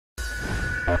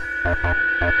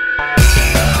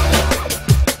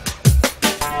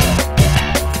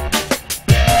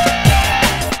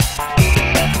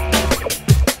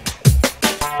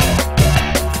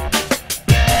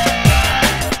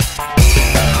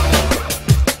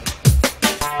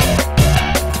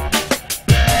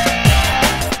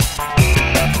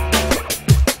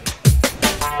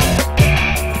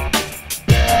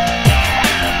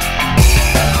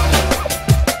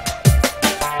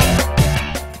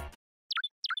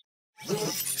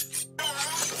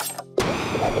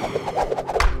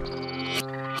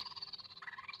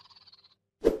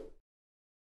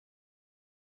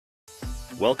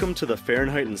Welcome to the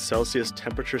Fahrenheit and Celsius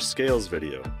temperature scales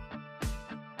video.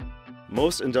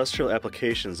 Most industrial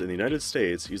applications in the United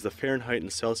States use the Fahrenheit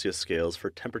and Celsius scales for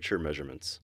temperature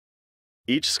measurements.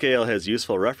 Each scale has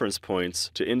useful reference points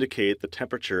to indicate the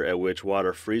temperature at which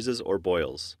water freezes or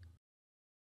boils.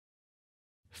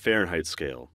 Fahrenheit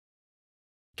scale.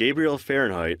 Gabriel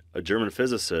Fahrenheit, a German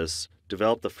physicist,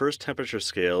 developed the first temperature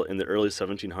scale in the early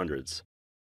 1700s.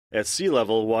 At sea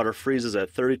level, water freezes at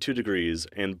 32 degrees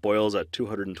and boils at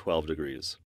 212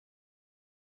 degrees.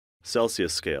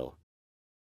 Celsius scale.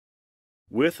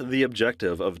 With the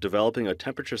objective of developing a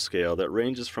temperature scale that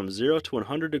ranges from 0 to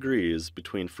 100 degrees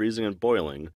between freezing and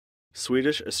boiling,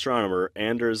 Swedish astronomer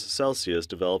Anders Celsius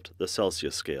developed the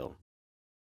Celsius scale.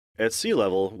 At sea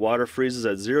level, water freezes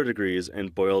at 0 degrees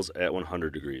and boils at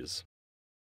 100 degrees.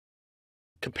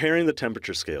 Comparing the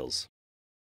temperature scales.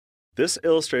 This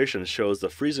illustration shows the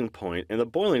freezing point and the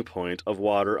boiling point of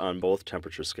water on both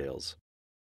temperature scales.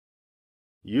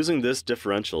 Using this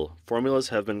differential, formulas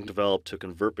have been developed to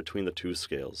convert between the two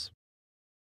scales.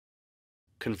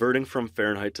 Converting from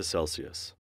Fahrenheit to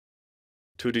Celsius.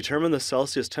 To determine the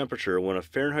Celsius temperature when a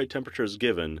Fahrenheit temperature is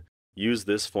given, use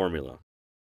this formula.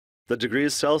 The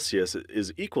degrees Celsius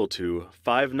is equal to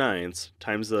 5/9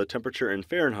 times the temperature in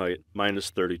Fahrenheit minus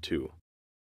 32.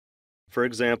 For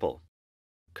example,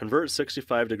 convert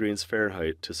 65 degrees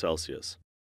Fahrenheit to Celsius.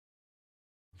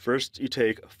 First, you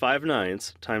take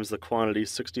 5/9 times the quantity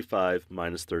 65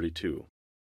 minus 32,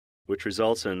 which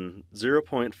results in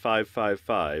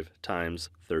 0.555 times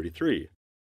 33.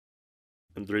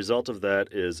 And the result of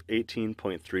that is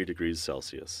 18.3 degrees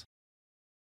Celsius.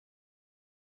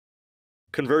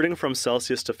 Converting from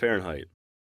Celsius to Fahrenheit.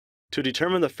 To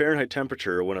determine the Fahrenheit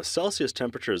temperature when a Celsius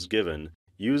temperature is given,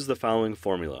 use the following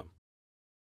formula.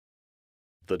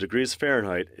 The degrees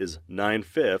Fahrenheit is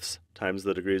 9/5 times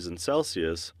the degrees in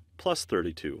Celsius plus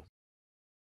 32.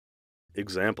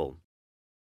 Example.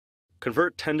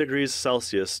 Convert 10 degrees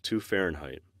Celsius to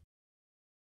Fahrenheit.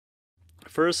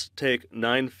 First, take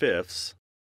 9/5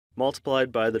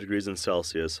 multiplied by the degrees in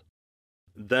Celsius,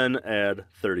 then add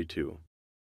 32.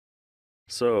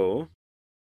 So,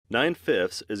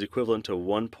 9/5 is equivalent to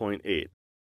 1.8.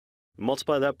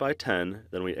 Multiply that by 10,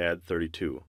 then we add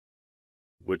 32.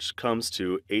 Which comes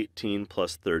to 18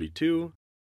 plus 32,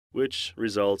 which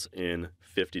results in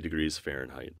 50 degrees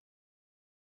Fahrenheit.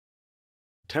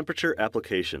 Temperature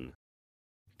application.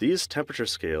 These temperature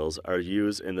scales are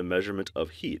used in the measurement of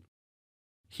heat.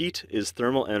 Heat is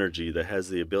thermal energy that has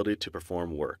the ability to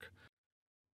perform work.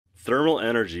 Thermal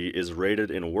energy is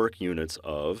rated in work units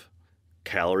of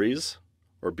calories,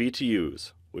 or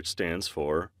BTUs, which stands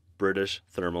for British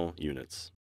Thermal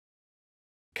Units.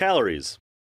 Calories.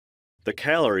 The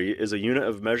calorie is a unit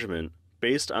of measurement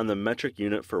based on the metric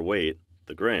unit for weight,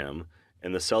 the gram,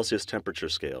 and the Celsius temperature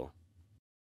scale.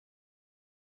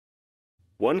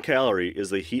 1 calorie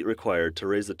is the heat required to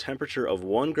raise the temperature of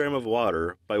 1 gram of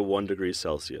water by 1 degree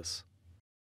Celsius.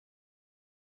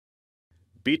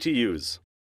 BTUs.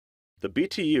 The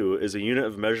BTU is a unit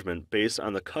of measurement based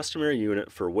on the customary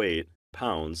unit for weight,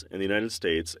 pounds, in the United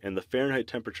States and the Fahrenheit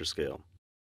temperature scale.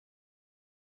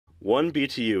 1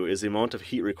 BTU is the amount of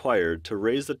heat required to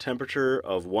raise the temperature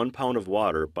of 1 pound of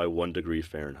water by 1 degree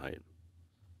Fahrenheit.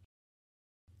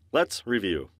 Let's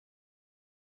review.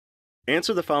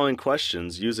 Answer the following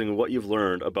questions using what you've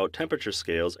learned about temperature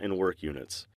scales and work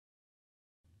units.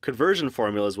 Conversion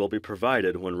formulas will be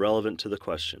provided when relevant to the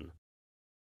question.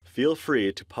 Feel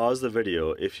free to pause the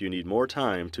video if you need more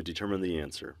time to determine the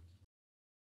answer.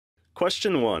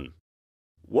 Question 1.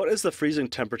 What is the freezing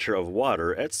temperature of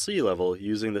water at sea level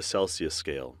using the Celsius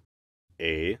scale?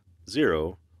 A,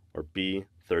 0, or B,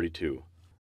 32?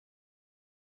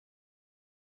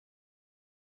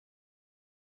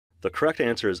 The correct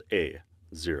answer is A,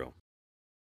 0.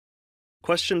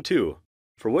 Question 2.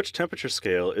 For which temperature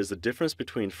scale is the difference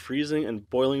between freezing and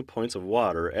boiling points of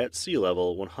water at sea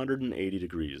level 180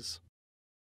 degrees?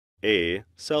 A,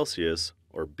 Celsius,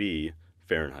 or B,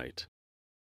 Fahrenheit?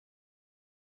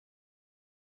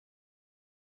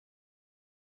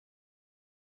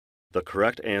 The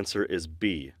correct answer is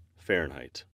B,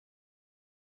 Fahrenheit.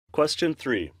 Question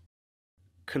 3.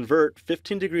 Convert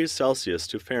 15 degrees Celsius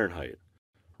to Fahrenheit.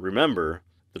 Remember,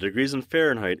 the degrees in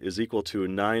Fahrenheit is equal to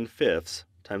 9/5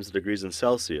 times the degrees in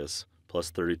Celsius plus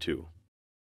 32.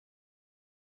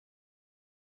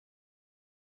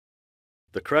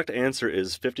 The correct answer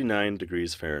is 59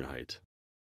 degrees Fahrenheit.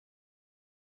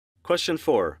 Question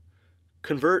 4.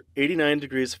 Convert 89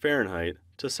 degrees Fahrenheit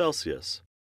to Celsius.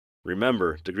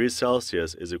 Remember, degrees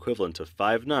Celsius is equivalent to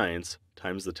 5/9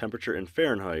 times the temperature in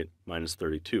Fahrenheit minus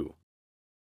 32.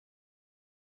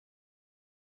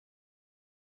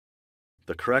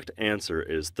 The correct answer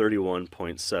is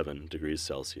 31.7 degrees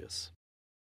Celsius.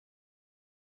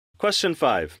 Question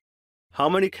 5. How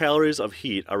many calories of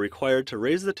heat are required to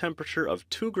raise the temperature of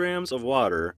 2 grams of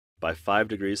water by 5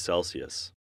 degrees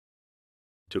Celsius?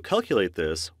 To calculate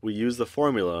this, we use the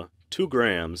formula 2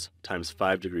 grams times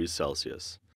 5 degrees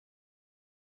Celsius.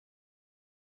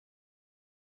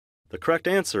 The correct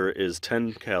answer is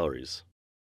 10 calories.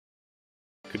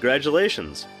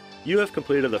 Congratulations! You have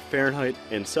completed the Fahrenheit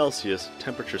and Celsius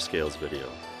temperature scales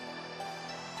video.